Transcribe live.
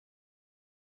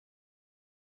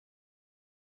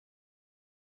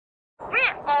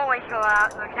always go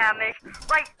out to the cabinet.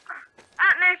 Like,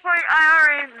 at this point, I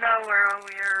already know where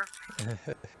we are.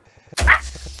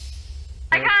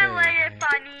 I kinda like it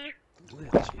funny.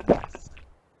 Glitches.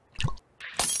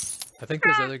 I think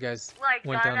those other guys Like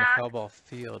went down the that. foul ball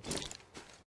field.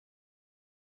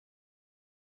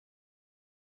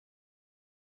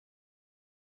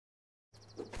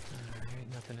 Alright,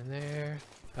 nothing in there.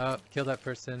 Oh, kill that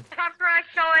person. If I'm correct,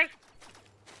 showing,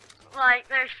 like,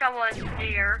 there's someone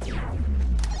here.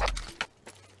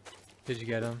 Did you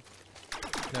get him?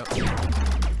 Nope.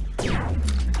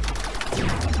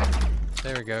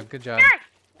 There we go, good job. Yes!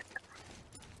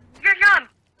 Good job!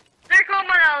 There's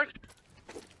someone else.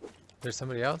 There's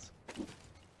somebody else?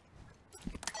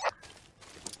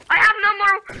 I have no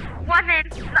more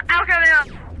weapons. Out of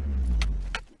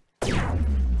it.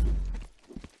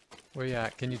 Where you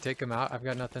at? Can you take him out? I've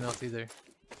got nothing else either.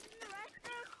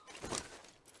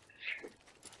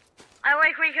 I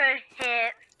wish we could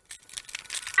hit.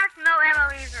 There's no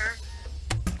ammo either.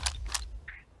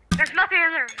 There's nothing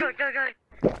in there. Go, go, go.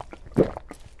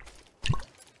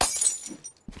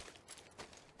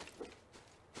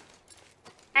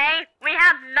 Hey, we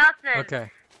have nothing. Okay.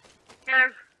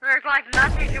 There's like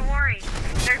nothing to worry.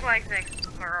 There's like this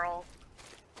girl.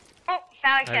 Oh,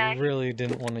 Sally I Shack. really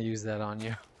didn't want to use that on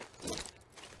you.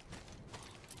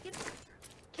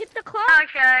 Get the car. Sally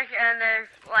Shack, and there's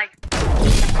like.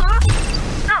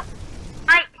 No!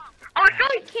 I was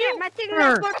going to. My thing's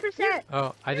at 4%.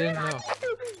 Oh, I didn't know.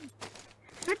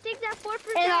 My thing's at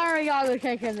 4%. And I already got a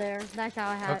location there. That's how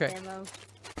I have Okay. ammo.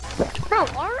 Bro,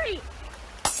 alright.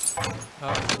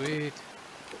 Oh, sweet.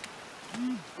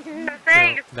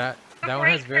 Thanks. So that one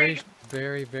has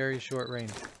very short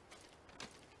range.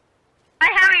 I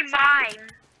have a mine.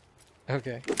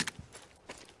 Okay.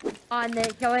 On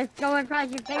this, go in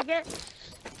front, you take it.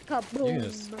 Kaboom. You can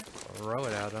just throw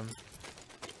it at him.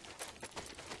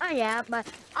 Oh yeah, but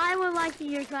I would like to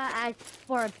use that as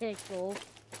for a pistol.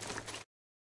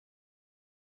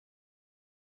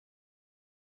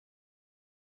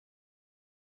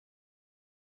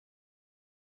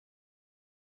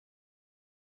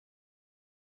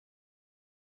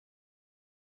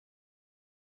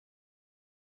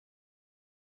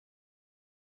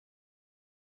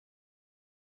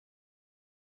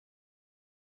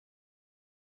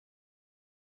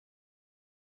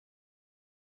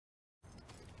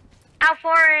 How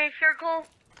far is circle?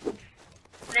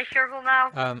 This circle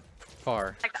now?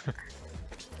 Far.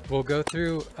 We'll go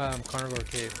through, Carnivore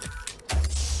Cave.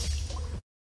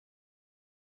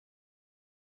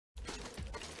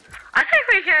 I think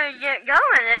we should get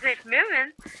going if it's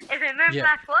moving. If it moves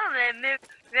that slow, then it moves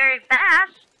very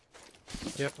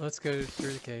fast. Yep, let's go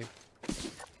through the cave.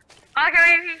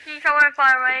 Okay, if you see someone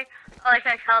far away, like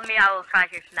tell me, I will try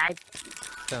to snipe.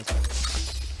 Sounds good.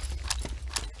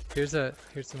 Here's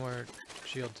some more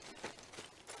shield.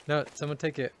 No, someone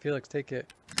take it. Felix, take it.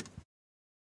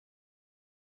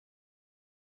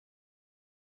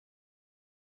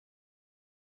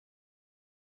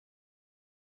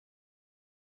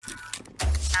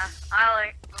 Yeah,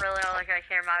 I really only gonna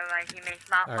share my teammates,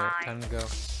 not mine. Alright, time to go.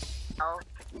 Oh.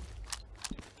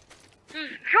 So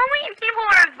many people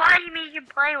are inviting me to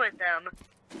play with them.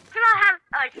 Can I have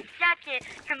a second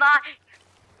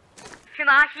can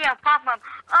I see a pop-up?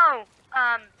 Oh,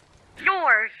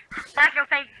 George. That's your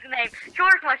fake name.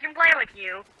 George wants to play with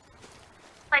you.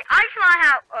 Like, I should not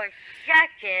have a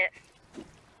second.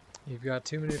 You've got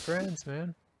too many friends,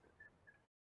 man.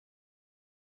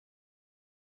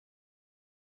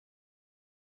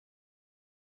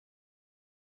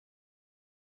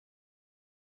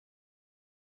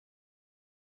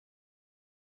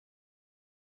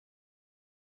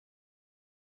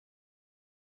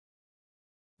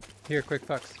 Here,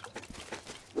 QuickFox.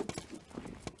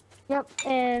 Yep,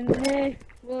 and this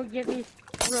will get me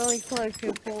really close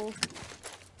to full.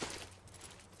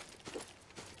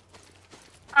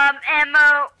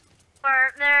 Ammo,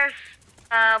 or there's,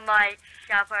 my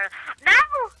shopper. No!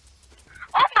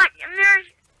 Oh my, there's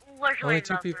literally Only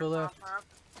 2 people left.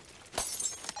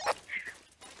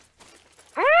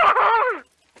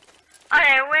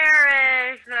 Okay,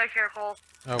 where is the circle?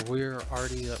 Oh, we're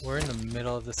in the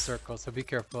middle of the circle, so be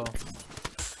careful.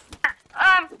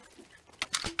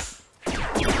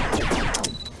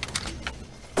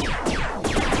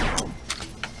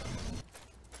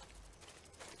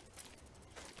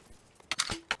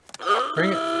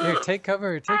 Bring it, here, take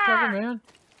cover, man.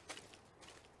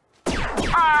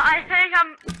 I think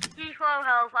I'm low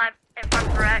health, if I'm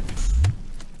correct.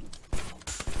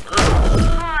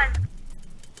 Come on.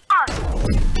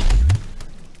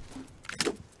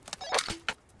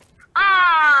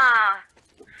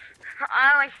 I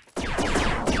like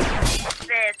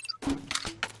this.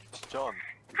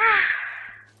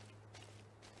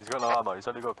 He's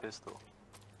only got a pistol.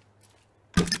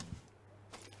 Good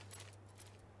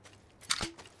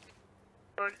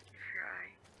try.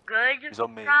 Good He's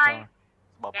on me. try.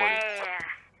 My body. Yeah.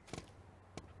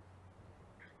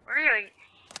 Really?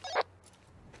 Come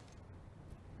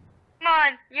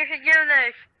on, you can do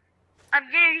this. I'm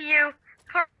giving you.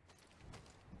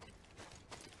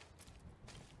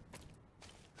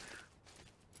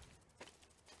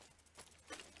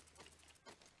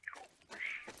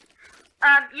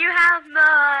 You have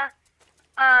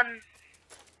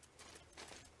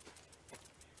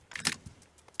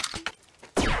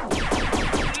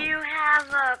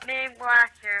a main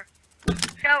blaster.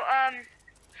 So,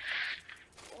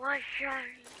 what should I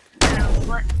do?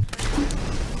 What?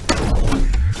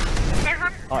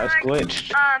 Oh, it's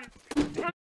glitched.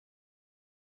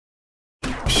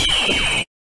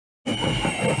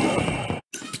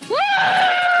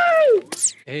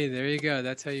 Hey, there you go.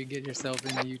 That's how you get yourself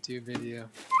in a YouTube video.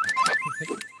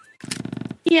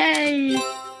 Yay!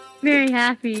 Very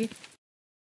happy.